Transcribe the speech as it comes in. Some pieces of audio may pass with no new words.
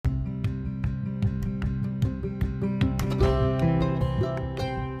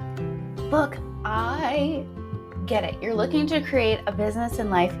Look, I get it. You're looking to create a business and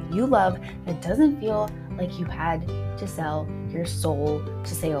life you love that doesn't feel like you had to sell your soul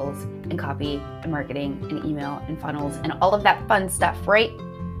to sales and copy and marketing and email and funnels and all of that fun stuff, right?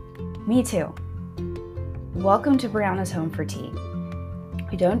 Me too. Welcome to Brianna's Home for Tea.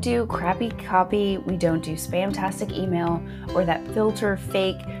 We don't do crappy copy. We don't do spamtastic email or that filter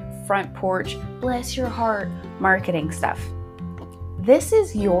fake front porch, bless your heart marketing stuff. This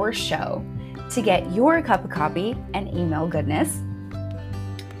is your show to get your cup of copy and email goodness,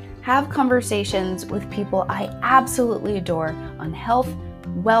 have conversations with people I absolutely adore on health,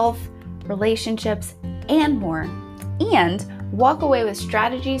 wealth, relationships, and more, and walk away with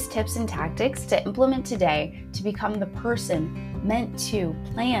strategies, tips, and tactics to implement today to become the person meant to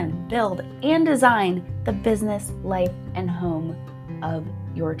plan, build, and design the business, life, and home of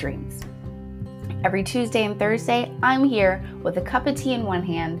your dreams. Every Tuesday and Thursday, I'm here with a cup of tea in one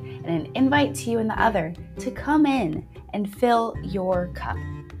hand and an invite to you in the other to come in and fill your cup.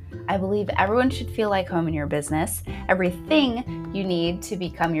 I believe everyone should feel like home in your business. Everything you need to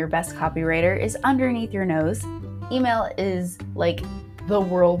become your best copywriter is underneath your nose. Email is like the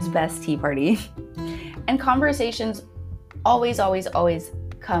world's best tea party. And conversations always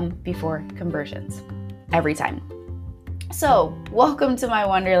come before conversions. Every time. So, welcome to my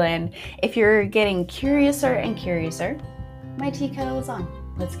wonderland. If you're getting curiouser and curiouser, my tea kettle is on.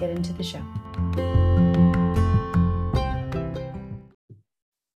 Let's get into the show.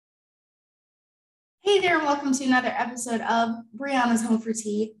 Hey there, and welcome to another episode of Brianna's Home for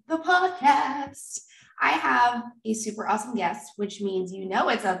Tea, the podcast. I have a super awesome guest, which means you know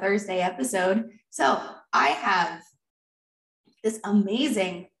it's a Thursday episode. So, I have this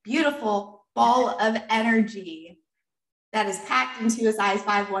amazing, beautiful ball of energy that is packed into a size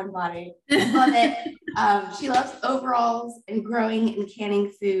 5'1" body. I love it. She loves overalls and growing and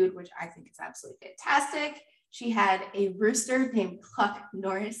canning food, which I think is absolutely fantastic. She had a rooster named Cluck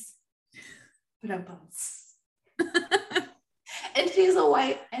Norris. And she's a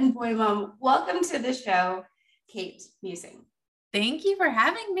wife and boy mom. Welcome to the show, Kate Muesing. Thank you for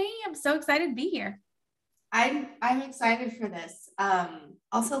having me. I'm so excited to be here. I'm excited for this.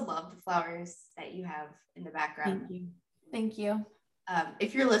 Also love the flowers that you have in the background. Thank you.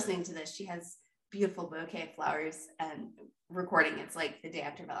 If you're listening to this, she has beautiful bouquet of flowers, and recording it's like the day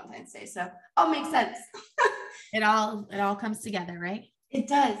after Valentine's Day. So all makes sense. It all comes together, right? It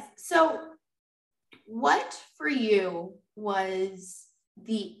does. So what for you was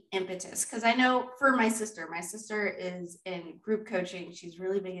the impetus? Because I know for my sister is in group coaching. She's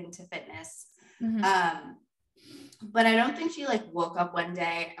really big into fitness. Mm-hmm. But I don't think she woke up one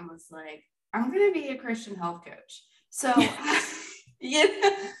day and was like, I'm going to be a Christian health coach. So,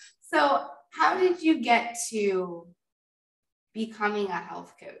 so how did you get to becoming a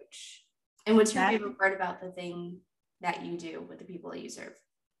health coach? And what's your favorite part about the thing that you do with the people that you serve?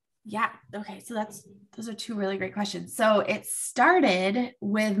 Yeah. Okay. So those are two really great questions. So it started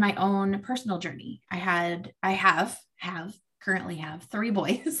with my own personal journey. I currently have 3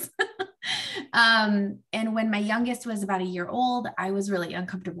 boys. And when my youngest was about a year old, I was really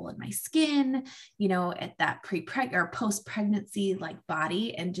uncomfortable in my skin, at that or post-pregnancy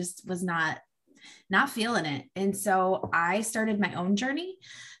body, and just was not feeling it. And so I started my own journey.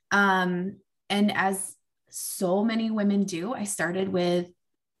 And as so many women do, I started with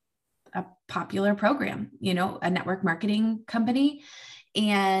a popular program, a network marketing company,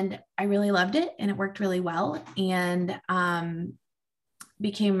 and I really loved it and it worked really well. And,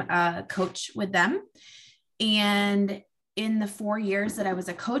 became a coach with them. And in the 4 years that I was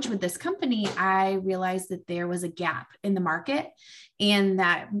a coach with this company, I realized that there was a gap in the market, and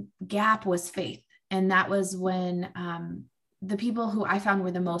that gap was faith. And that was when the people who I found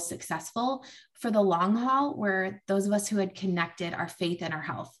were the most successful for the long haul were those of us who had connected our faith and our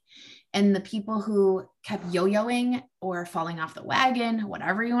health. And the people who kept yo-yoing or falling off the wagon,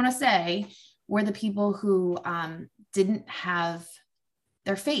 whatever you want to say, were the people who didn't have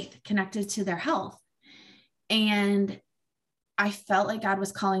their faith connected to their health. And I felt like God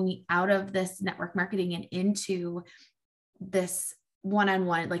was calling me out of this network marketing and into this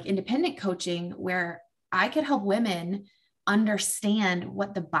one-on-one, independent coaching, where I could help women understand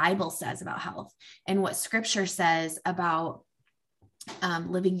what the Bible says about health and what scripture says about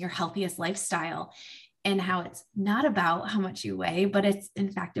living your healthiest lifestyle, and how it's not about how much you weigh, but it's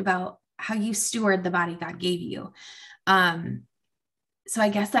in fact about how you steward the body God gave you. So I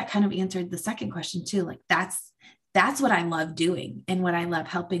guess that kind of answered the second question too. That's what I love doing. And what I love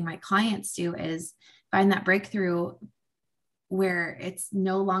helping my clients do is find that breakthrough where it's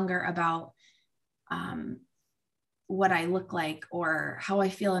no longer about what I look like or how I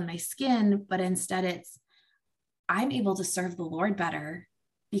feel in my skin, but instead it's, I'm able to serve the Lord better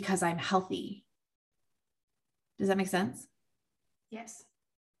because I'm healthy. Does that make sense? Yes.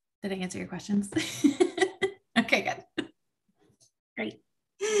 Did I answer your questions? Okay, good. Great.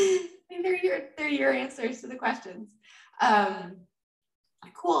 They're your answers to the questions.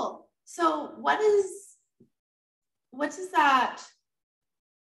 Cool. So what does that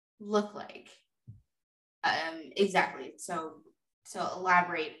look like? Exactly. So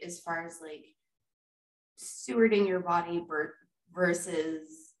elaborate as far as like stewarding your body versus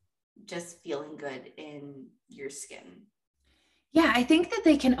just feeling good in your skin. Yeah, I think that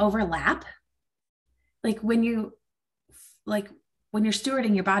they can overlap. Like when you're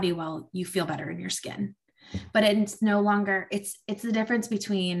stewarding your body well, you feel better in your skin. But it's no longer, it's the difference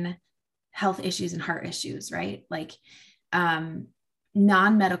between health issues and heart issues, right? Like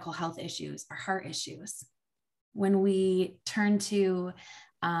non-medical health issues are heart issues. When we turn to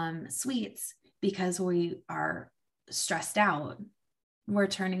sweets because we are stressed out, we're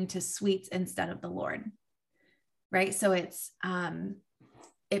turning to sweets instead of the Lord, right? So it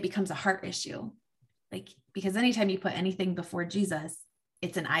becomes a heart issue. Like, because anytime you put anything before Jesus,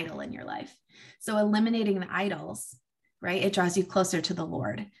 it's an idol in your life. So eliminating the idols, right? It draws you closer to the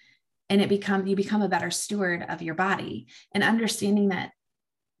Lord, and you become a better steward of your body, and understanding that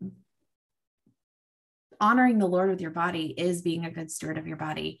honoring the Lord with your body is being a good steward of your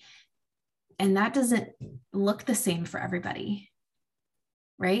body. And that doesn't look the same for everybody,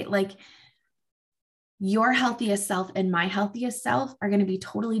 right? Like your healthiest self and my healthiest self are going to be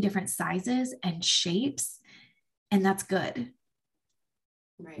totally different sizes and shapes. And that's good.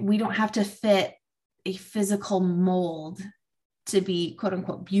 Right. We don't have to fit a physical mold to be quote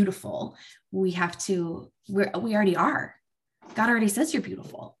unquote beautiful. We already are. God already says you're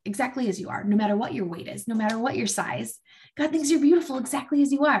beautiful exactly as you are, no matter what your weight is, no matter what your size. God thinks you're beautiful exactly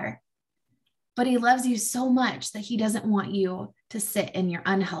as you are. But he loves you so much that he doesn't want you to sit in your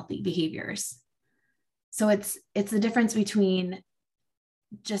unhealthy behaviors. So it's the difference between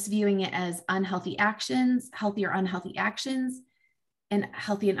just viewing it as unhealthy actions, healthy or unhealthy actions, and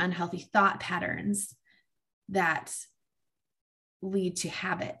healthy and unhealthy thought patterns that lead to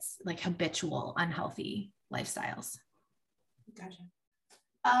habits, like habitual unhealthy lifestyles. Gotcha.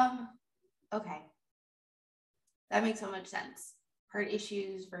 Okay. That makes so much sense. Heart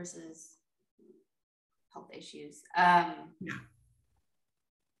issues versus health issues. Yeah.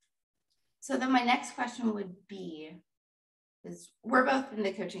 So then my next question would be, is we're both in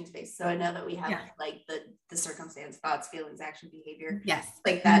the coaching space, so I know that we have like the circumstance, thoughts, feelings, action, behavior. Yes.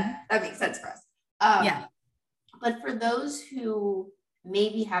 Like that makes sense for us. Yeah. But for those who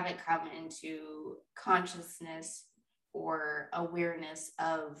maybe haven't come into consciousness or awareness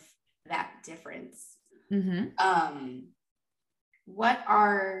of that difference, what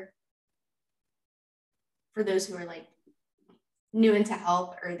are, for those who are like new into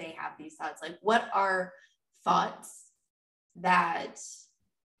health or they have these thoughts, like what are thoughts that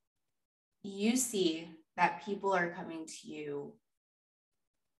you see that people are coming to you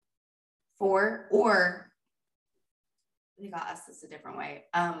for, or I think I'll ask this a different way.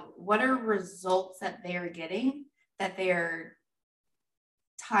 What are results that they're getting that they're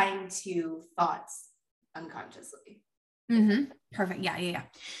tying to thoughts unconsciously? Perfect. Yeah.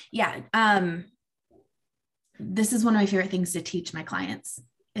 This is one of my favorite things to teach my clients,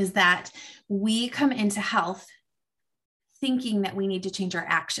 is that we come into health thinking that we need to change our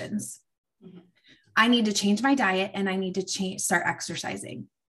actions. I need to change my diet and I need to start exercising.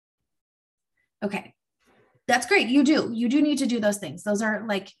 Okay. That's great. You do need to do those things. Those are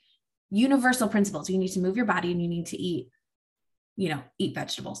like universal principles. You need to move your body and you need to eat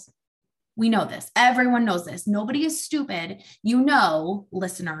vegetables. We know this. Everyone knows this. Nobody is stupid.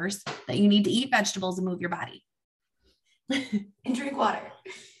 Listeners, that you need to eat vegetables and move your body. And drink water.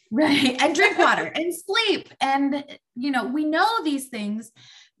 Right. And drink water and sleep. And, we know these things,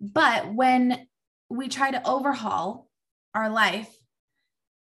 but when we try to overhaul our life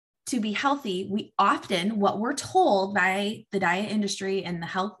to be healthy, what we're told by the diet industry and the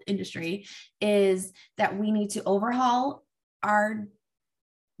health industry is that we need to overhaul our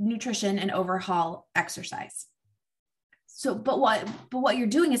nutrition and overhaul exercise. So, but what you're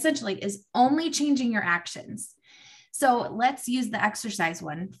doing essentially is only changing your actions. So let's use the exercise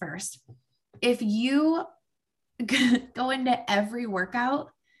one first. If you go into every workout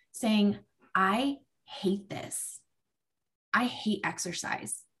saying, I hate this, I hate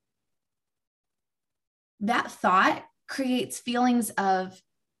exercise, that thought creates feelings of,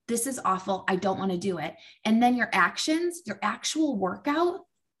 this is awful, I don't want to do it. And then your actions, your actual workout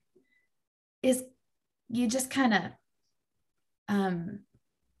is, you just kind of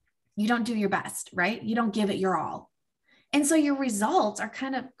you don't do your best, right? You don't give it your all. And so your results are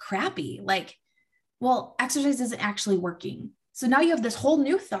kind of crappy. Like, well, exercise isn't actually working. So now you have this whole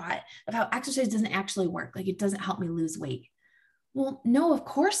new thought of how exercise doesn't actually work. Like, it doesn't help me lose weight. Well, no, of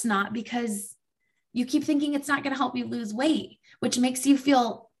course not, because you keep thinking it's not going to help you lose weight, which makes you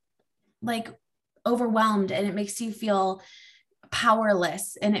feel like overwhelmed, and it makes you feel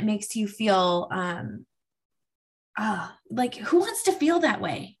powerless, and it makes you feel like, who wants to feel that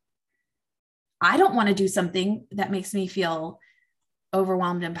way? I don't want to do something that makes me feel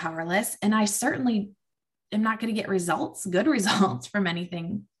overwhelmed and powerless. And I certainly am not going to get good results from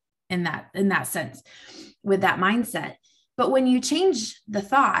anything in that sense with that mindset. But when you change the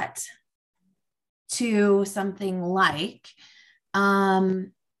thought to something like,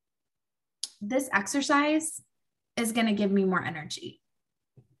 this exercise is going to give me more energy,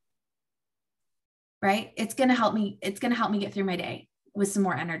 right? It's going to help me get through my day with some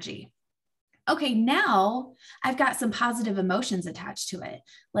more energy. Okay, now I've got some positive emotions attached to it.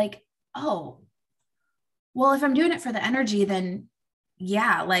 Like, oh, well, if I'm doing it for the energy, then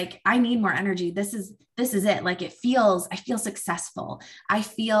yeah, like I need more energy. This is it. Like I feel successful. I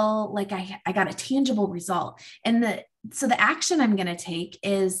feel like I got a tangible result. And so the action I'm going to take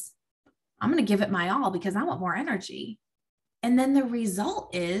is I'm going to give it my all because I want more energy. And then the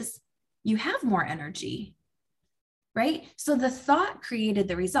result is you have more energy, right? So the thought created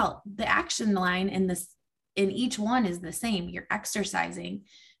the result. The action line in each one is the same. You're exercising,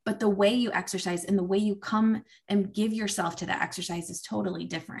 but the way you exercise and the way you come and give yourself to that exercise is totally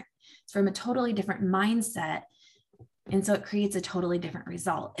different. It's from a totally different mindset. And so it creates a totally different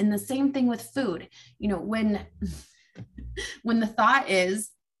result. And the same thing with food. You know, when the thought is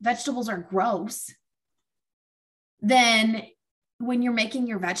vegetables are gross, then when you're making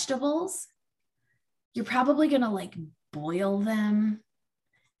your vegetables, you're probably going to like boil them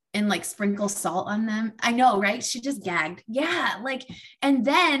and like sprinkle salt on them. I know, right? She just gagged. Yeah. Like, and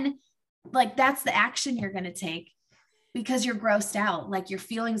then like, that's the action you're going to take because you're grossed out. Like your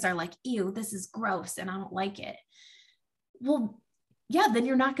feelings are like, ew, this is gross and I don't like it. Well, yeah, then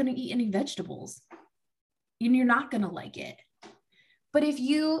you're not going to eat any vegetables and you're not going to like it. But if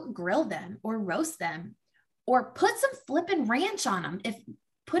you grill them or roast them or put some flipping ranch on them, if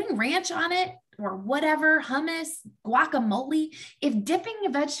putting ranch on it or whatever, hummus, guacamole, if dipping a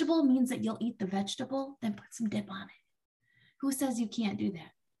vegetable means that you'll eat the vegetable, then put some dip on it. Who says you can't do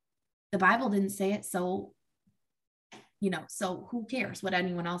that? The Bible didn't say it. So, so who cares what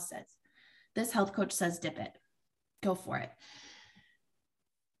anyone else says? This health coach says dip it. Go for it.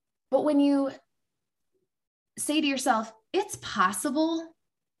 But when you say to yourself, it's possible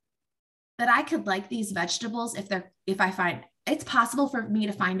that I could like these vegetables it's possible for me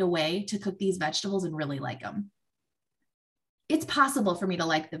to find a way to cook these vegetables and really like them. It's possible for me to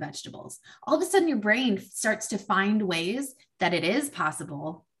like the vegetables. All of a sudden your brain starts to find ways that it is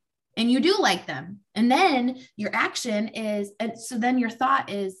possible and you do like them. And then your action is, and so then your thought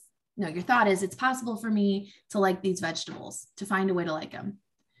is it's possible for me to like these vegetables, to find a way to like them.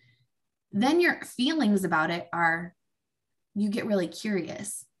 Then your feelings about it are, you get really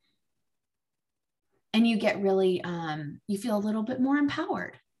curious and you get really, you feel a little bit more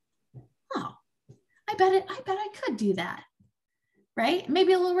empowered. Oh, I bet I could do that. Right?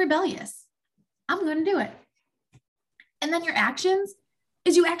 Maybe a little rebellious. I'm going to do it. And then your actions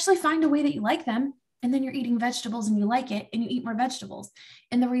is you actually find a way that you like them. And then you're eating vegetables and you like it and you eat more vegetables.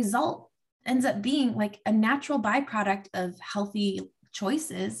 And the result ends up being like a natural byproduct of healthy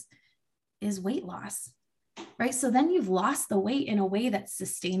choices is weight loss. Right? So then you've lost the weight in a way that's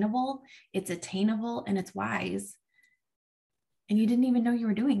sustainable, it's attainable, and it's wise. And you didn't even know you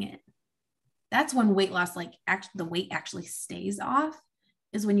were doing it. That's when weight loss, like the weight actually stays off,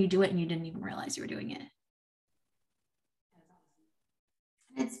 is when you do it and you didn't even realize you were doing it.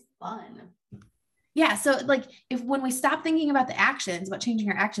 It's fun. Yeah. So like when we stop thinking about the actions, about changing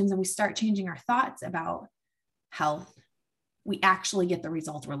our actions, and we start changing our thoughts about health, we actually get the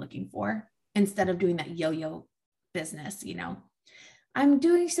results we're looking for instead of doing that yo-yo business. I'm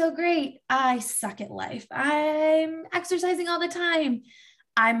doing so great. I suck at life. I'm exercising all the time.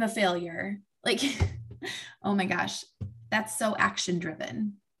 I'm a failure. Like, oh my gosh, that's so action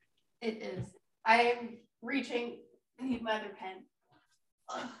driven. It is. I'm reaching. I need my other pen.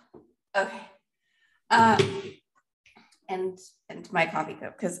 Okay. And my coffee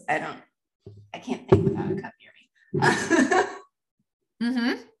cup, because I can't think without a cup near me.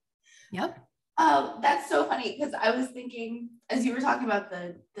 Mm-hmm. Yep. Oh, that's so funny, because I was thinking as you were talking about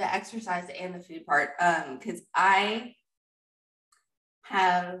the exercise and the food part, because I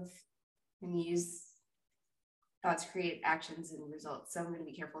have and use thoughts create actions and results. So I'm going to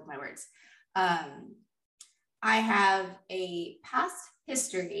be careful with my words. I have a past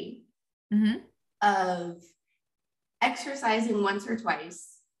history of exercising once or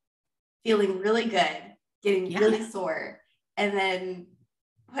twice, feeling really good, getting really sore, and then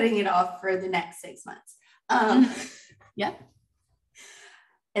putting it off for the next 6 months.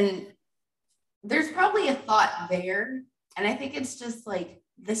 And there's probably a thought there. And I think it's just like,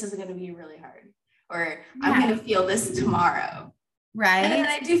 this is going to be really hard, or I'm going to feel this tomorrow. Right. And then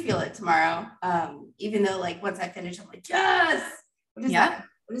I do feel it tomorrow. Even though like once I finish, I'm like, yes. What is that?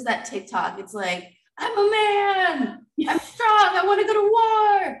 What is that TikTok? It's like, I'm a man. I'm strong. I want to go to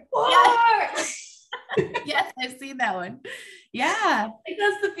war. Yes, I've seen that one. Yeah. Like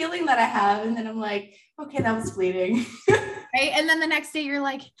that's the feeling that I have. And then I'm like, okay, that was fleeting. Right. And then the next day you're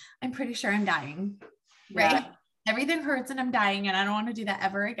like, I'm pretty sure I'm dying. Right. Yeah. Everything hurts and I'm dying and I don't want to do that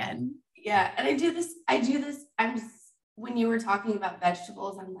ever again. Yeah. And I do this. When you were talking about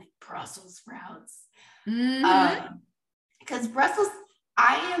vegetables, I'm like Brussels sprouts. Because Brussels,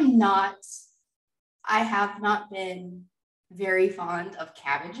 I have not been very fond of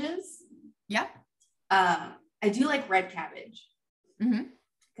cabbages. Yeah. I do like red cabbage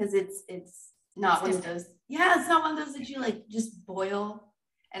because it's not one of those. Yeah, it's not one of those that you like just boil.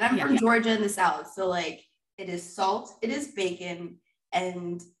 And I'm from Georgia in the South, so like it is salt, it is bacon,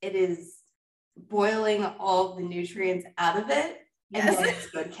 and it is boiling all the nutrients out of it, and then it's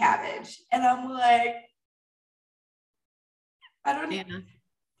good cabbage. And I'm like, I don't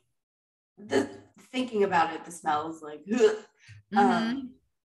know. Thinking about it, the smell is like,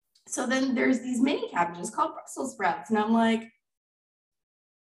 so then there's these mini cabbages called Brussels sprouts, and I'm like,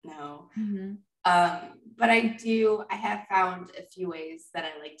 no. But I have found a few ways that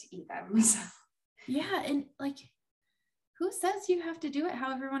I like to eat them. So. Yeah. And like, who says you have to do it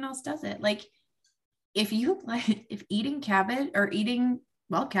how everyone else does it? Like, if eating cabbage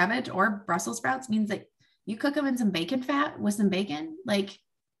or Brussels sprouts means that you cook them in some bacon fat with some bacon, like,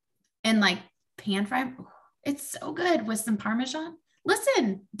 and like pan fry, it's so good with some Parmesan.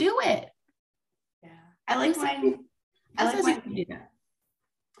 Listen, do it. Yeah. I like mine. I like mine. Do that.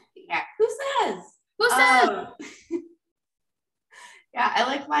 Yeah. Who says? Yeah. I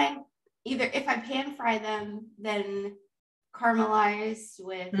like mine either if I pan fry them, then caramelized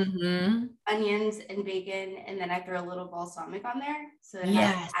with onions and bacon, and then I throw a little balsamic on there so it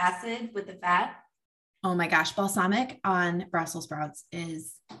has acid with the fat. Oh my gosh, balsamic on Brussels sprouts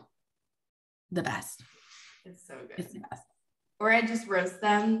is the best. It's so good. It's the best. Or I just roast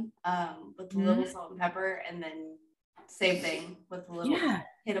them with a little salt and pepper, and then same thing with a little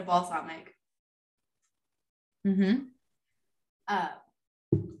hit of balsamic.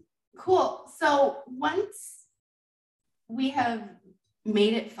 Cool. So once we have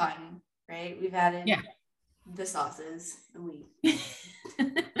made it fun, right? We've added the sauces, and we dip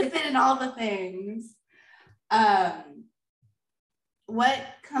it in all the things. What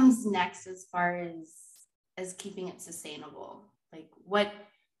comes next as far as keeping it sustainable? Like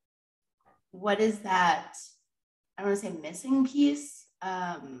what is that? I don't want to say missing piece,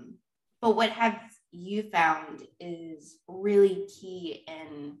 but what have you found is really key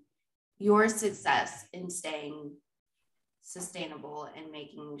in your success in staying sustainable and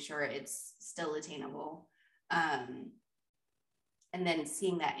making sure it's still attainable, and then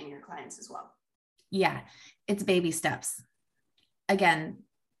seeing that in your clients as well? Yeah, it's baby steps. Again,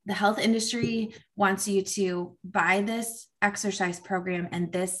 the health industry wants you to buy this exercise program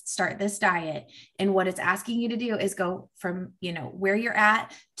and start this diet. And what it's asking you to do is go from, where you're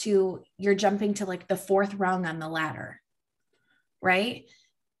at to you're jumping to like the fourth rung on the ladder, right?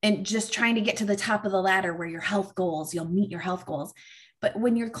 And just trying to get to the top of the ladder where you'll meet your health goals. But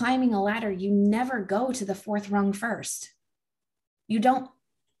when you're climbing a ladder, you never go to the fourth rung first. You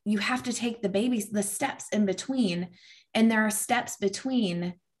have to take the steps in between. And there are steps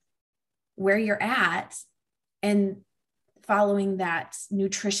between where you're at and following that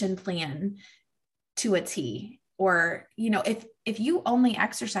nutrition plan to a T. Or, if you only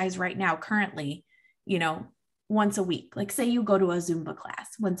exercise right now, currently, once a week, like say you go to a Zumba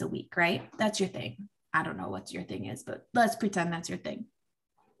class once a week, right? That's your thing. I don't know what your thing is, but let's pretend that's your thing.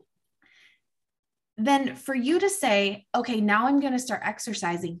 Then for you to say, okay, now I'm going to start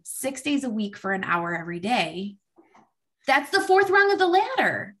exercising 6 days a week for an hour every day. That's the fourth rung of the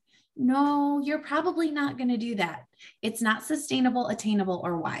ladder. No, you're probably not going to do that. It's not sustainable, attainable,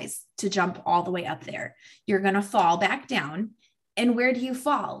 or wise to jump all the way up there. You're going to fall back down. And where do you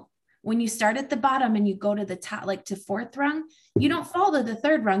fall? When you start at the bottom and you go to the top, like to fourth rung, you don't fall to the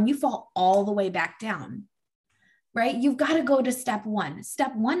third rung, you fall all the way back down. right? You've got to go to step one.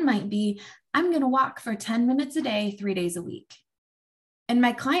 Step one might be, I'm going to walk for 10 minutes a day, 3 days a week. And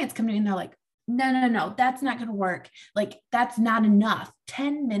my clients come to me and they're like, no, that's not going to work. Like, that's not enough.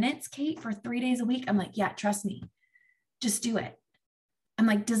 10 minutes, Kate, for 3 days a week. I'm like, yeah, trust me, just do it. I'm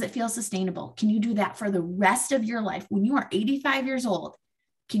like, does it feel sustainable? Can you do that for the rest of your life? When you are 85 years old,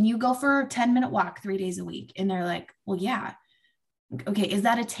 can you go for a 10-minute walk 3 days a week? And they're like, well, yeah. Okay. Is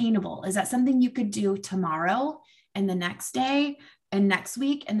that attainable? Is that something you could do tomorrow and the next day and next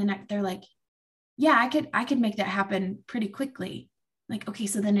week? And the next, they're like, yeah, I could make that happen pretty quickly. Like, okay,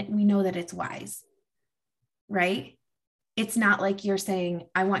 so then we know that it's wise, right? It's not like you're saying,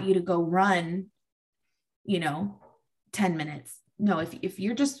 I want you to go run, 10 minutes. No, if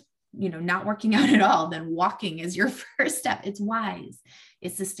you're just, not working out at all, then walking is your first step. It's wise.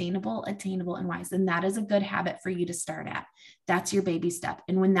 It's sustainable, attainable, and wise. And that is a good habit for you to start at. That's your baby step.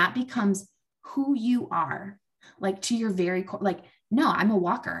 And when that becomes who you are, like to your very core, like, no, I'm a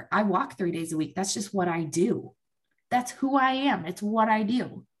walker. I walk 3 days a week. That's just what I do. That's who I am. It's what I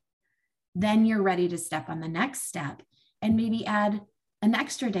do. Then you're ready to step on the next step and maybe add an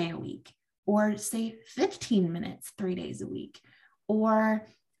extra day a week, or say 15 minutes, 3 days a week. Or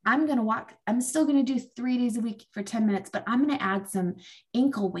I'm going to walk. I'm still going to do 3 days a week for 10 minutes, but I'm going to add some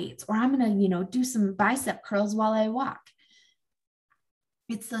ankle weights, or I'm going to, do some bicep curls while I walk.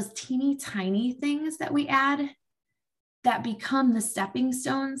 It's those teeny tiny things that we add that become the stepping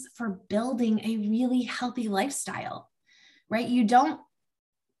stones for building a really healthy lifestyle, right?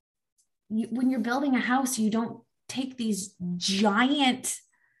 When you're building a house, you don't take these giant,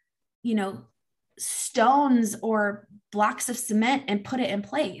 stones or blocks of cement and put it in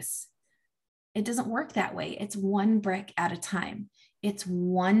place. It doesn't work that way. It's one brick at a time. It's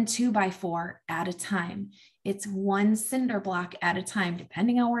 1 2x4 at a time. It's one cinder block at a time,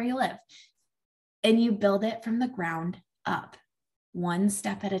 depending on where you live. And you build it from the ground up, one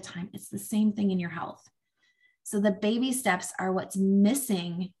step at a time. It's the same thing in your health. So the baby steps are what's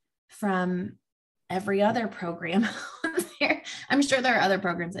missing from every other program there. I'm sure there are other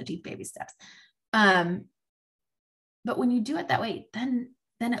programs that teach baby steps. But when you do it that way, then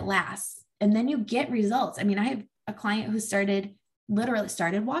it lasts, and then you get results. I mean, I have a client who literally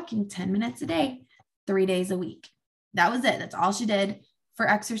started walking 10 minutes a day, 3 days a week. That was it. That's all she did for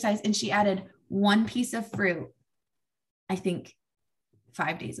exercise. And she added one piece of fruit, I think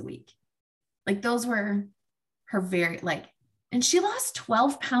 5 days a week. Like, those were her and she lost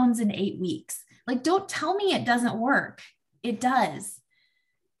 12 pounds in 8 weeks. Like, don't tell me it doesn't work. It does.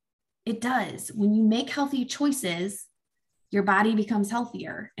 It does. When you make healthy choices, your body becomes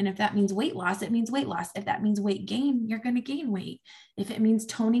healthier. And if that means weight loss, it means weight loss. If that means weight gain, you're going to gain weight. If it means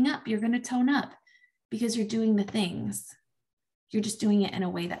toning up, you're going to tone up, because you're doing the things. You're just doing it in a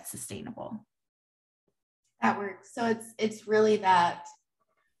way that's sustainable. That works. So it's really that,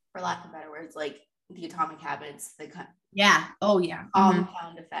 for lack of better words, like the atomic habits, yeah. Oh yeah.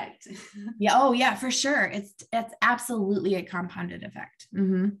 Compound effect. Yeah. Oh yeah, for sure. It's absolutely a compounded effect.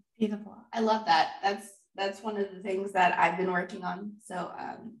 Mm-hmm. Beautiful. I love that. That's one of the things that I've been working on. So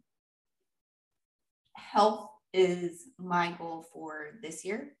health is my goal for this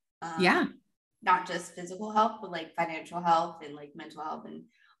year. Yeah. Not just physical health, but like financial health and like mental health and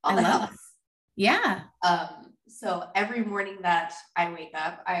all the health. Yeah. So every morning that I wake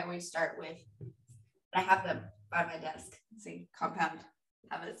up, I always start with, I have them by my desk. See, compound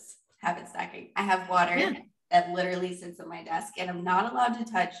habit stacking. I have water that literally sits on my desk, and I'm not allowed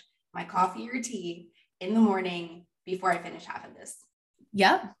to touch my coffee or tea in the morning before I finish half of this.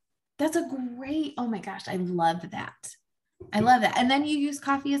 Yep. That's oh my gosh, I love that. I love that. And then you use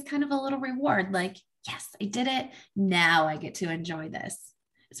coffee as kind of a little reward. Like, yes, I did it. Now I get to enjoy this,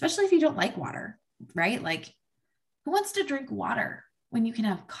 especially if you don't like water, right? Like, who wants to drink water when you can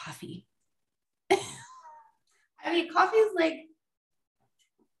have coffee? I mean, coffee is like,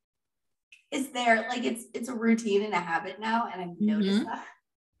 it's there. Like, it's a routine and a habit now. And I've noticed that.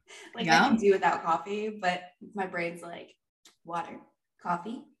 Like, I can do without coffee, but my brain's like, water,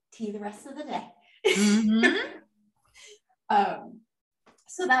 coffee, tea the rest of the day. Mm-hmm.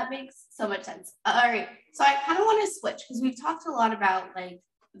 So that makes so much sense. All right. So I kind of want to switch, because we've talked a lot about like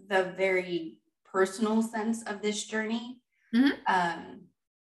the very personal sense of this journey. Mm-hmm.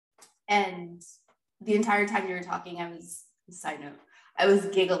 And the entire time you were talking, I was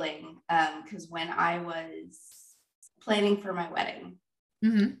giggling because when I was planning for my wedding,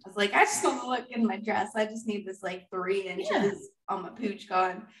 I was like, I just want to look in my dress. I just need this like 3 inches on my pooch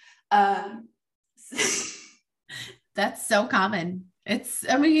gone. That's so common. I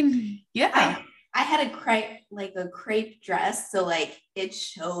had a crepe dress, so like it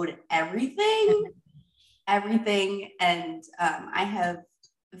showed everything. everything. And I have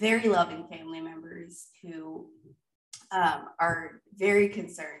very loving family members who are very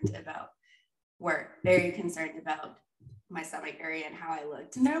concerned about my stomach area and how I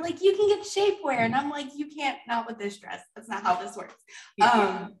looked. And they're like, you can get shapewear. And I'm like, you can't, not with this dress. That's not how this works.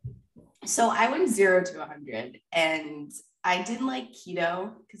 So I went 0 to 100, and I didn't like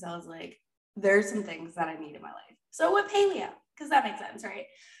keto because I was like, there's some things that I need in my life. So I went paleo because that makes sense, right?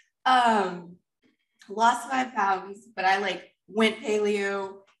 Lost 5 pounds, but I like went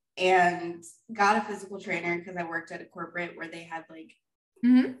paleo and got a physical trainer because I worked at a corporate where they had like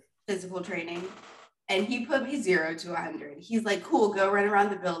physical training, and he put me 0 to 100. He's like, cool, go run around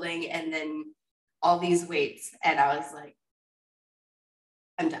the building and then all these weights. And I was like,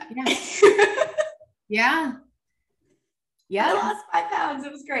 I'm done. Yeah. Yeah. I lost 5 pounds.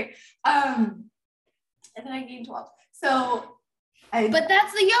 It was great. And then I gained 12. So but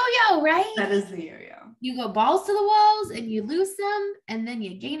that's the yo-yo, right? That is the yo-yo. You go balls to the walls and you lose them and then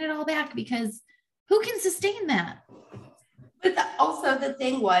you gain it all back, because who can sustain that? But also the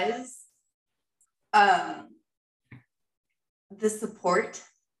thing was, the support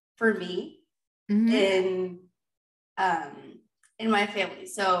for me in my family.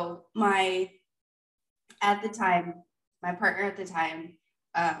 So my partner at the time,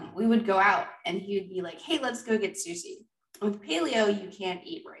 we would go out and he would be like, hey, let's go get sushi. With paleo, you can't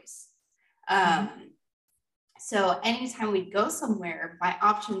eat rice. So anytime we'd go somewhere, my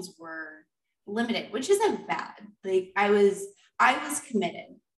options were limited, which isn't bad. Like I was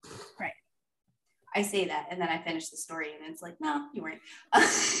committed. Right. I say that and then I finish the story and it's like, no, you weren't.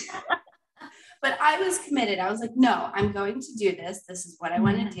 But I was committed. I was like, no, I'm going to do this. This is what I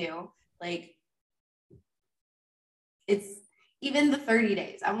want to do. Like, it's even the 30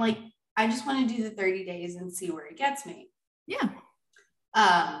 days. I'm like, I just want to do the 30 days and see where it gets me. Yeah.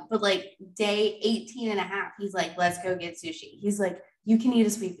 But like day 18 and a half, he's like, let's go get sushi. He's like, you can eat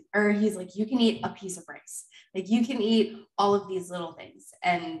he's like, you can eat a piece of rice. Like you can eat all of these little things.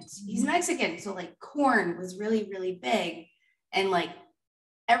 And he's Mexican. So like corn was really, really big. And like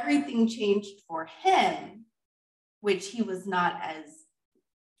everything changed for him, which he was not as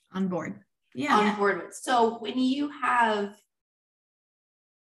on board. On board with. So when you have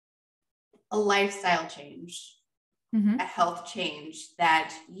a lifestyle change, a health change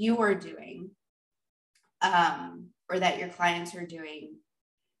that you are doing, or that your clients are doing,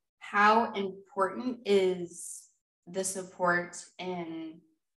 how important is the support in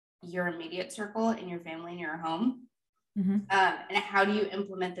your immediate circle, in your family, in your home? And how do you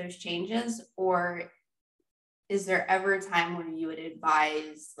implement those changes? Or is there ever a time where you would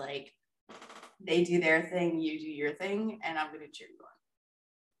advise, like, they do their thing, you do your thing, and I'm going to cheer you on?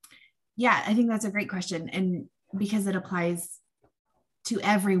 Yeah, I think that's a great question. And because it applies to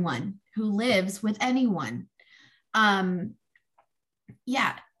everyone who lives with anyone. Yeah.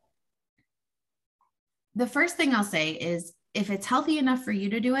 The first thing I'll say is, if it's healthy enough for you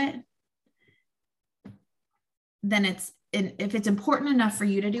to do it, then if it's important enough for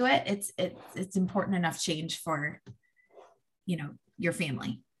you to do it, it's important enough change for, your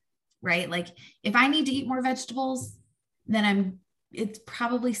family, right? Like if I need to eat more vegetables, then it's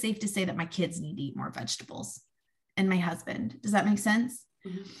probably safe to say that my kids need to eat more vegetables, and my husband. Does that make sense?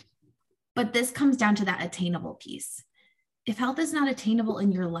 But this comes down to that attainable piece. If health is not attainable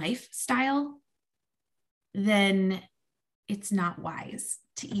in your lifestyle, then it's not wise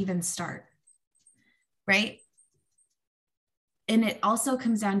to even start, right? And it also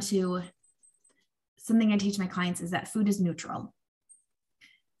comes down to something I teach my clients, is that food is neutral.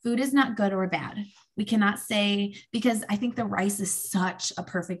 Food is not good or bad. We cannot say, because I think the rice is such a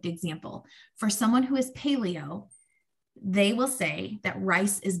perfect example. For someone who is paleo, they will say that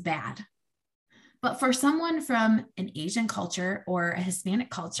rice is bad. But for someone from an Asian culture or a Hispanic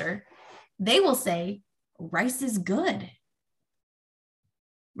culture, they will say rice is good,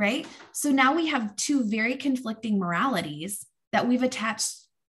 right? So now we have two very conflicting moralities that we've attached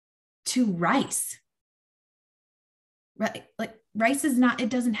to rice, right? Like rice is not, it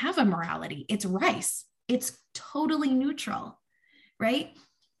doesn't have a morality. It's rice. It's totally neutral, right?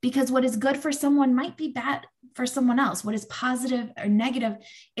 Because what is good for someone might be bad for someone else. What is positive or negative,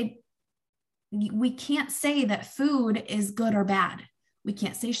 we can't say that food is good or bad. We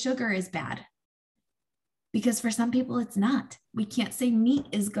can't say sugar is bad, because for some people it's not. We can't say meat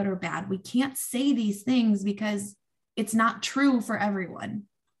is good or bad. We can't say these things because it's not true for everyone.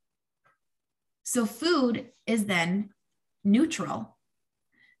 So food is then neutral.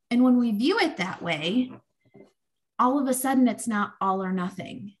 And when we view it that way, all of a sudden it's not all or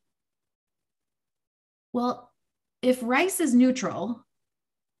nothing. Well, if rice is neutral,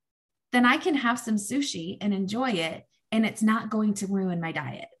 then I can have some sushi and enjoy it. And it's not going to ruin my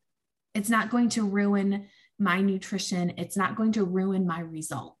diet. It's not going to ruin my nutrition. It's not going to ruin my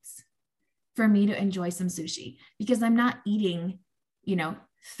results for me to enjoy some sushi, because I'm not eating,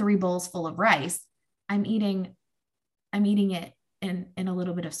 3 bowls full of rice. I'm eating it in a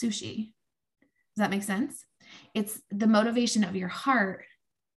little bit of sushi. Does that make sense? It's the motivation of your heart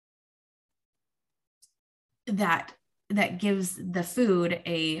that gives the food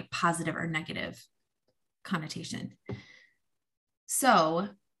a positive or negative connotation. So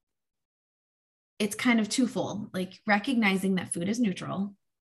it's kind of twofold, like recognizing that food is neutral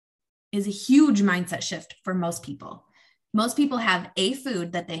is a huge mindset shift for most people. Most people have a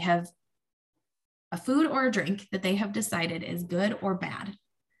food or a drink that they have decided is good or bad,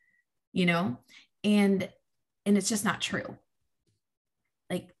 and it's just not true.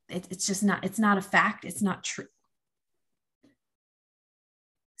 Like it's not a fact. It's not true.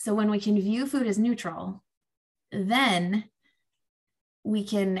 So when we can view food as neutral, then we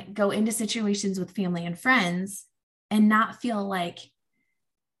can go into situations with family and friends and not feel like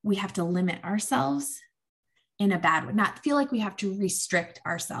we have to limit ourselves in a bad way, not feel like we have to restrict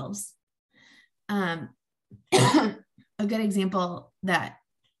ourselves. A good example that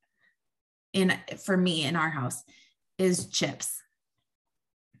for me in our house is chips.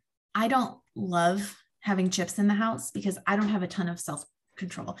 I don't love having chips in the house because I don't have a ton of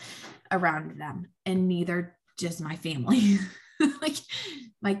self-control around them, and neither does my family. Like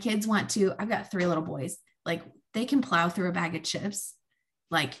my kids I've got 3 little boys, like they can plow through a bag of chips.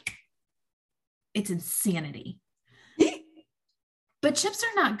 Like it's insanity. But chips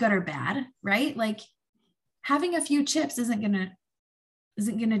are not good or bad, right? Like having a few chips isn't going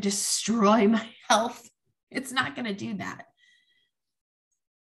to destroy my health. It's not going to do that.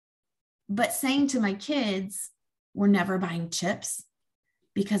 But saying to my kids, we're never buying chips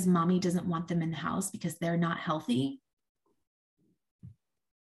because mommy doesn't want them in the house because they're not healthy.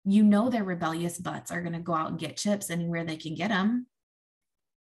 Their rebellious butts are going to go out and get chips anywhere they can get them.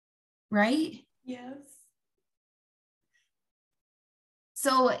 Right? Yes.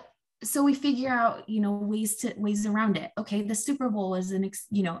 So we figure out, ways around it. Okay. The Super Bowl is a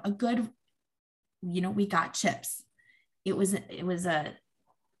good, we got chips. It was a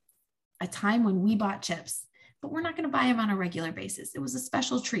time when we bought chips, but we're not going to buy them on a regular basis. It was a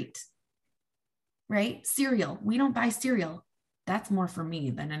special treat, right? Cereal. We don't buy cereal. That's more for me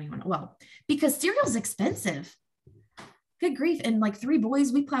than anyone. Well, because cereal's expensive. Good grief. And like 3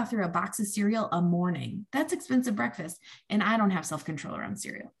 boys, we plow through a box of cereal a morning. That's expensive breakfast. And I don't have self-control around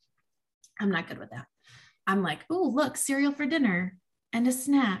cereal. I'm not good with that. I'm like, oh, look, cereal for dinner and a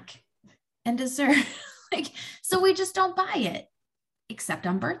snack and dessert. So we just don't buy it, except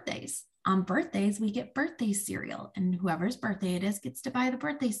on birthdays. On birthdays, we get birthday cereal, and whoever's birthday it is gets to buy the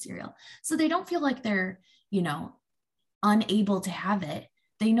birthday cereal. So they don't feel like they're, unable to have it.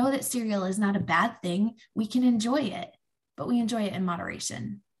 They know that cereal is not a bad thing. We can enjoy it, but we enjoy it in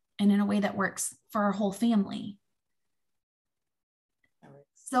moderation and in a way that works for our whole family.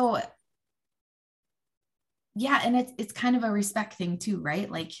 So yeah, and it's kind of a respect thing too, right?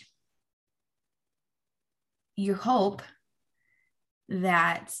 Like you hope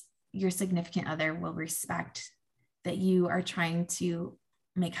that your significant other will respect that you are trying to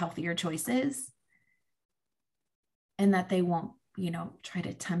make healthier choices, and that they won't, try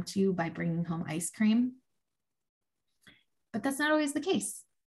to tempt you by bringing home ice cream. But that's not always the case.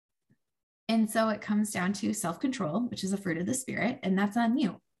 And so it comes down to self-control, which is a fruit of the spirit, and that's on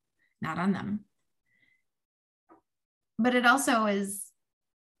you, not on them. But it also is,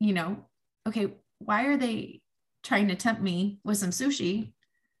 okay, why are they trying to tempt me with some sushi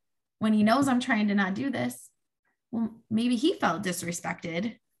when he knows I'm trying to not do this? Well, maybe he felt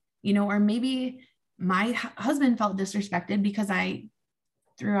disrespected, or maybe my husband felt disrespected because I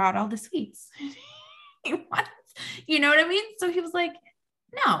threw out all the sweets. You know what I mean? So he was like,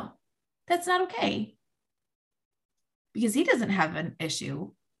 no, that's not okay. Because he doesn't have an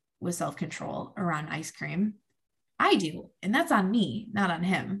issue with self-control around ice cream. I do. And that's on me, not on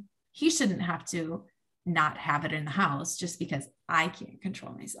him. He shouldn't have to not have it in the house just because I can't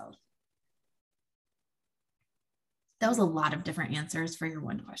control myself. That was a lot of different answers for your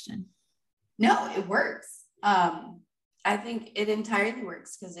one question. No, it works. I think it entirely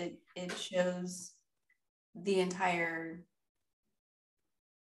works because it shows the entire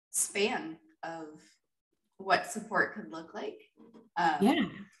span of what support could look like. And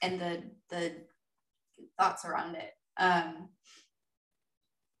the thoughts around it.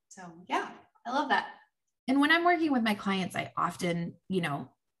 So yeah, I love that. And when I'm working with my clients, I often, a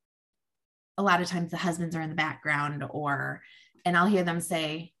lot of times the husbands are in the background and I'll hear them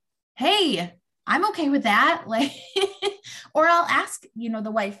say, hey, I'm okay with that. Like, or I'll ask,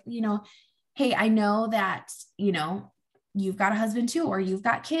 the wife, hey, I know that, you've got a husband too, or you've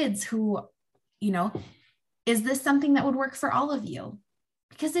got kids who, is this something that would work for all of you?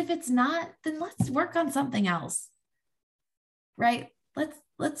 Because if it's not, then let's work on something else. Right?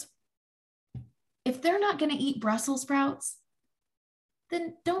 Let's, if they're not going to eat Brussels sprouts,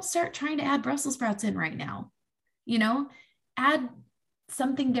 then don't start trying to add Brussels sprouts in right now. Add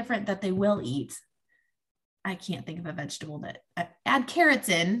something different that they will eat. I can't think of a vegetable that add carrots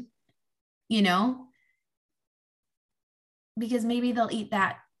in, because maybe they'll eat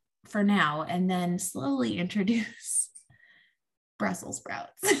that for now and then slowly introduce Brussels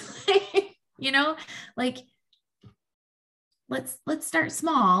sprouts. Like let's start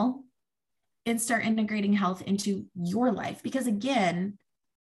small and start integrating health into your life, because again,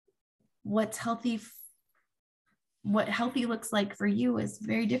 what healthy looks like for you is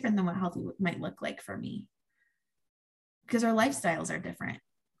very different than what healthy might look like for me, because our lifestyles are different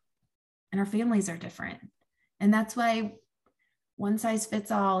and our families are different. And that's why one size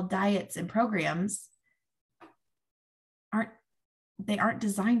fits all diets and programs aren't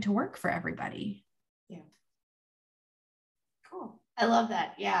designed to work for everybody. Yeah. Cool. I love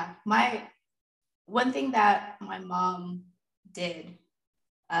that. Yeah. One thing that my mom did,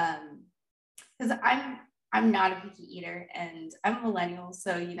 because I'm not a picky eater and I'm a millennial.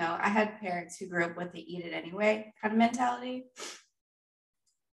 So, I had parents who grew up with the eat it anyway kind of mentality.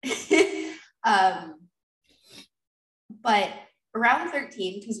 But around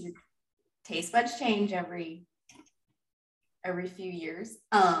 13, because your taste buds change every few years,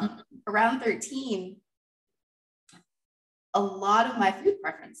 around 13, a lot of my food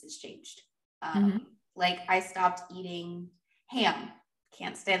preferences changed. Like I stopped eating ham.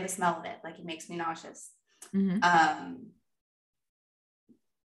 Can't stand the smell of it. Like it makes me nauseous.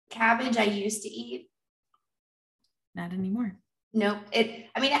 Cabbage I used to eat. Not anymore. Nope. It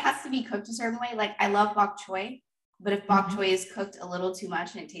has to be cooked a certain way. Like I love bok choy, but if bok choy is cooked a little too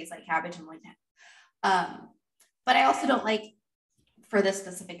much and it tastes like cabbage, I'm like that. But I also don't like, for this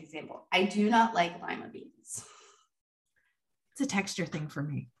specific example, I do not like lima beans. It's a texture thing for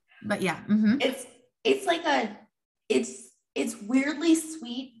me, but yeah. It's like it's weirdly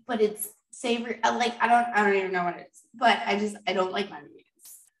sweet, but it's savory. I don't even know what it is, but I don't like lima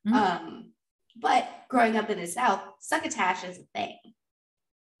beans. But growing up in the South, succotash is a thing.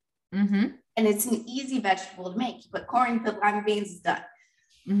 And it's an easy vegetable to make. You put corn, you put lima beans, it's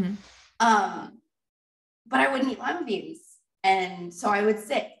done. But I wouldn't eat lima beans. And so I would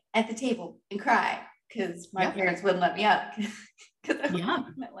sit at the table and cry because my parents wouldn't let me up because I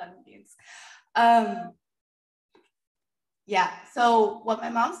wouldn't eat lima beans. So what my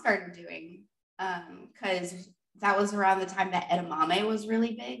mom started doing, because that was around the time that edamame was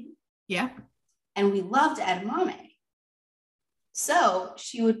really big. Yeah. And we loved edamame. So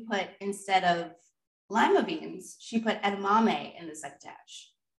she would put, instead of lima beans, she put edamame in the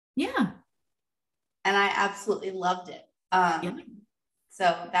succotash. Yeah. And I absolutely loved it.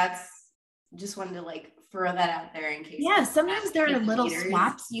 So that's, just wanted to like throw that out there in case. Yeah, sometimes there are little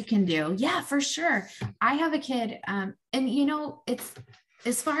swaps you can do. Yeah, for sure. I have a kid, and it's,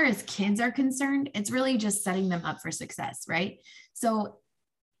 as far as kids are concerned, it's really just setting them up for success, right? So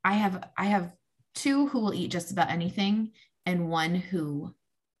I have two who will eat just about anything, and one who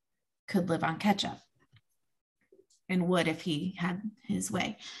could live on ketchup and would if he had his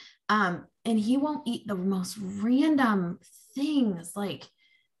way. And he won't eat the most random things. Like,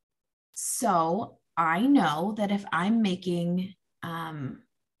 so I know that if I'm making,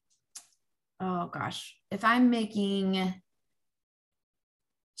 if I'm making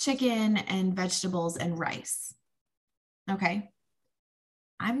chicken and vegetables and rice, okay,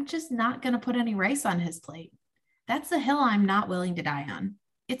 I'm just not going to put any rice on his plate. That's the hill I'm not willing to die on.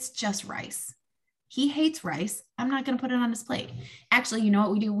 It's just rice. He hates rice. I'm not going to put it on his plate. Actually, you know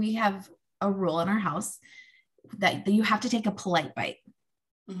what we do? We have a rule in our house that you have to take a polite bite.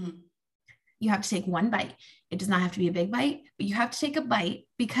 You have to take one bite. It does not have to be a big bite, but you have to take a bite,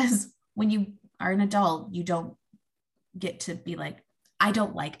 because when you are an adult, you don't get to be like, I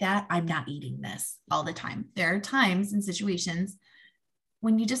don't like that. I'm not eating this all the time. There are times and situations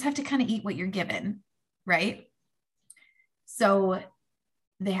when you just have to kind of eat what you're given, right? So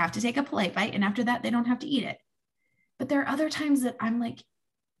they have to take a polite bite, and after that, they don't have to eat it. But there are other times that I'm like,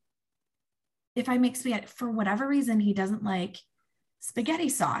 if I make spaghetti, for whatever reason, he doesn't like spaghetti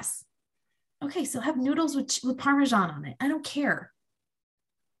sauce. Okay, so have noodles with Parmesan on it. I don't care.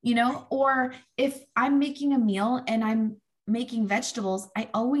 Or if I'm making a meal and I'm making vegetables, I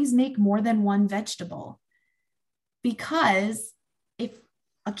always make more than one vegetable, because if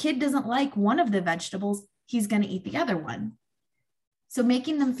a kid doesn't like one of the vegetables, he's going to eat the other one. So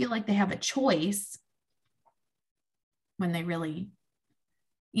making them feel like they have a choice when they really,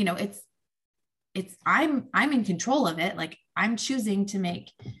 I'm in control of it. Like I'm choosing to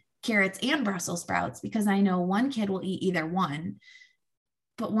make carrots and Brussels sprouts because I know one kid will eat either one,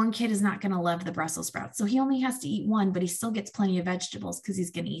 but one kid is not going to love the Brussels sprouts. So he only has to eat one, but he still gets plenty of vegetables because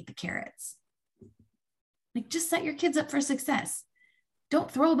he's going to eat the carrots. Like just set your kids up for success. Don't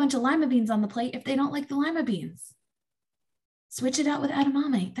throw a bunch of lima beans on the plate if they don't like the lima beans. Switch it out with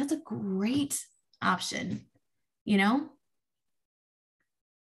edamame. That's a great option.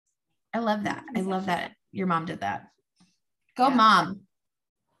 I love that. I love that your mom did that. Go mom.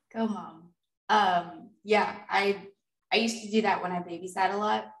 Go mom. Yeah, I used to do that when I babysat a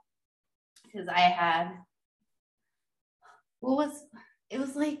lot because I had, it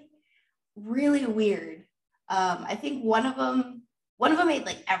was like really weird. I think one of them ate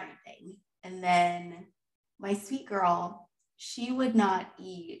like everything. And then my sweet girl, she would not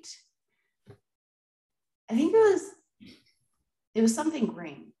eat. I think it was something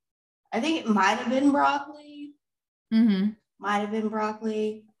green. I think it might have been broccoli. Might have been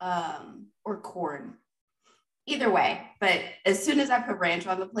broccoli, or corn. Either way, but as soon as I put ranch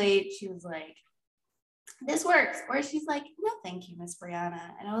on the plate, she was like, this works. Or she's like, no, thank you, Miss Brianna.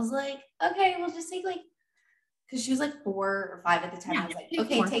 And I was like, okay, we'll just take because she was like 4 or 5 at the time. I was like,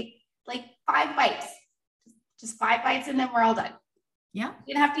 okay, take like 5 bites. Just 5 bites and then we're all done. Yeah.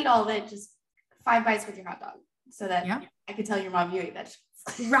 You don't have to eat all of it. Just 5 bites with your hot dog so that I could tell your mom you ate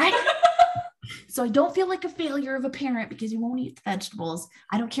vegetables. Right. So I don't feel like a failure of a parent because you won't eat the vegetables.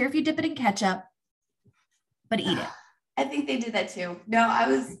 I don't care if you dip it in ketchup, but eat it. I think they did that too. No, I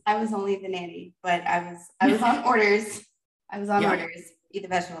was only the nanny, but I was on orders. I was on orders. Eat the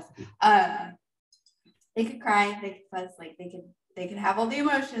vegetables. They could cry, they could fuss, like they could have all the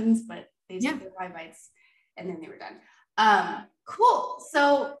emotions, but they took their 5 bites and then they were done. Cool.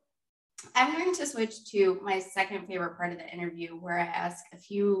 So I'm going to switch to my second favorite part of the interview where I ask a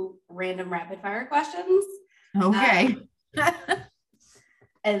few random rapid fire questions. Okay.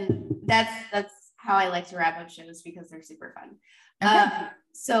 And that's how I like to wrap up shows because they're super fun. Okay.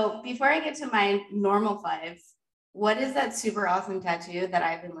 So before I get to my normal 5, what is that super awesome tattoo that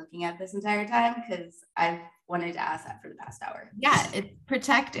I've been looking at this entire time? Because I've wanted to ask that for the past hour. Yeah, it's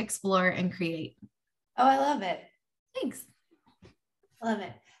protect, explore, and create. Oh, I love it. Thanks. I love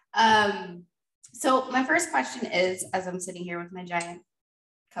it. So my first question is, as I'm sitting here with my giant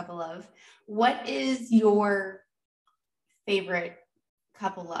cup of love, what is your favorite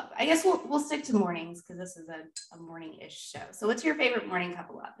cup of love? I guess we'll stick to mornings because this is a morning-ish show. So what's your favorite morning cup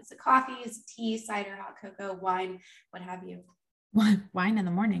of love? Is it coffee? Is it tea, cider, hot cocoa, wine, what have you? Wine in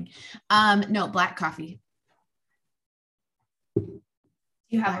the morning. No, black coffee. Do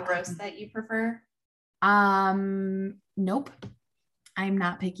you have a roast that you prefer? Nope. I'm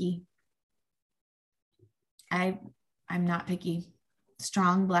not picky. I'm not picky.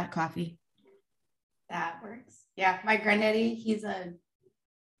 Strong black coffee. That works. Yeah, my granddaddy, he's a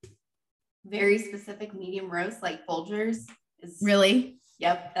very specific medium roast, like Folgers is really.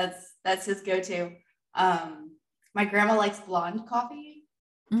 Yep, that's his go-to. My grandma likes blonde coffee.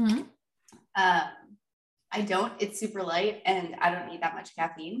 Mm-hmm. I don't. It's super light, and I don't need that much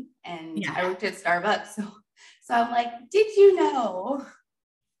caffeine. And I worked at Starbucks, so I'm like, did you know?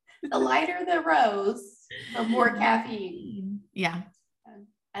 The lighter the roast, the more caffeine. Yeah.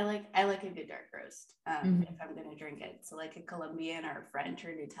 I like a good dark roast if I'm gonna drink it. So like a Colombian or a French or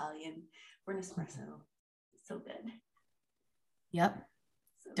an Italian or an espresso. So good. Yep.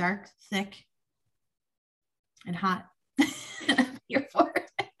 So dark, thick, and hot. Here for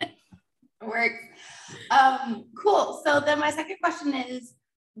it. It works. Cool. So then my second question is,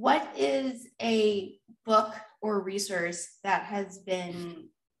 what is a book or resource that has been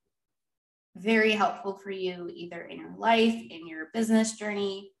very helpful for you, either in your life, in your business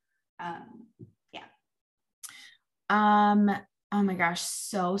journey? Oh my gosh,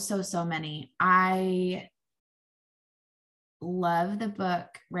 so many. I love the book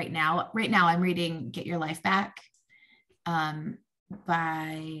right now. Right now I'm reading Get Your Life Back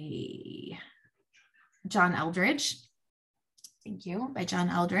by John Eldredge. Thank you. By John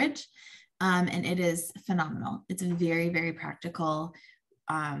Eldredge. And it is phenomenal. It's very, very practical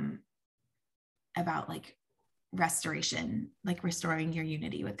about like restoration, like restoring your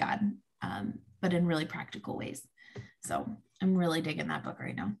unity with God, but in really practical ways. So I'm really digging that book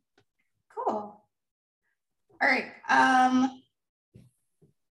right now. Cool. All right.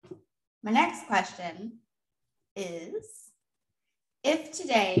 My next question is, if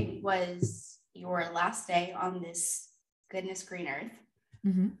today was your last day on this goodness green earth,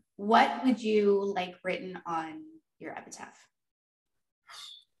 Mm-hmm. What would you like written on your epitaph?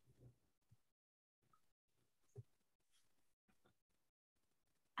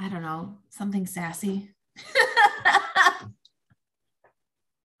 I don't know, something sassy.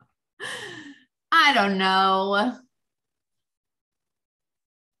 I don't know.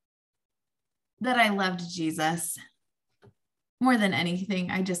 That I loved Jesus more than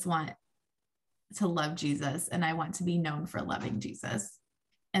anything. I just want to love Jesus, and I want to be known for loving Jesus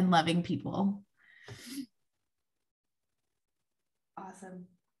and loving people. Awesome.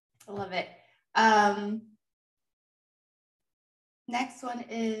 I love it. Next one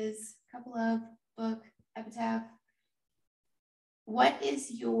is a couple of book epitaph. What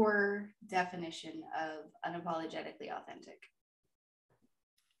is your definition of unapologetically authentic?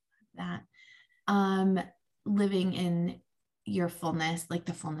 That living in your fullness, like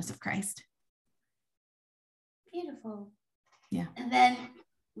the fullness of Christ. Beautiful. Yeah. And then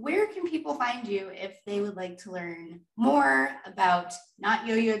where can people find you if they would like to learn more about not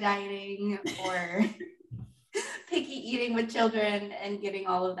yo-yo dieting or picky eating with children and getting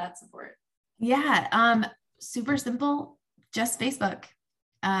all of that support? Yeah. Super simple. Just Facebook.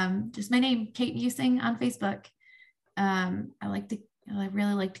 Just my name, Kate Muesing on Facebook. I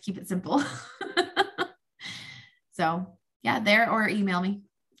really like to keep it simple. So yeah, there, or email me.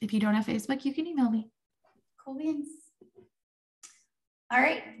 If you don't have Facebook, you can email me. Cool beans. All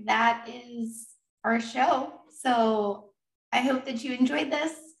right, that is our show. So I hope that you enjoyed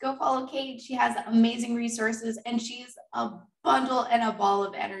this. Go follow Kate. She has amazing resources and she's a bundle and a ball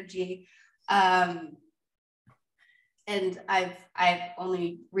of energy. And I've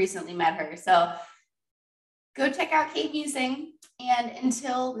only recently met her. So go check out Kate Muesing. And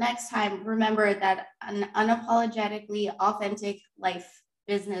until next time, remember that an unapologetically authentic life,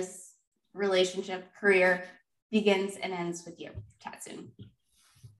 business, relationship, career begins and ends with you. Chat soon.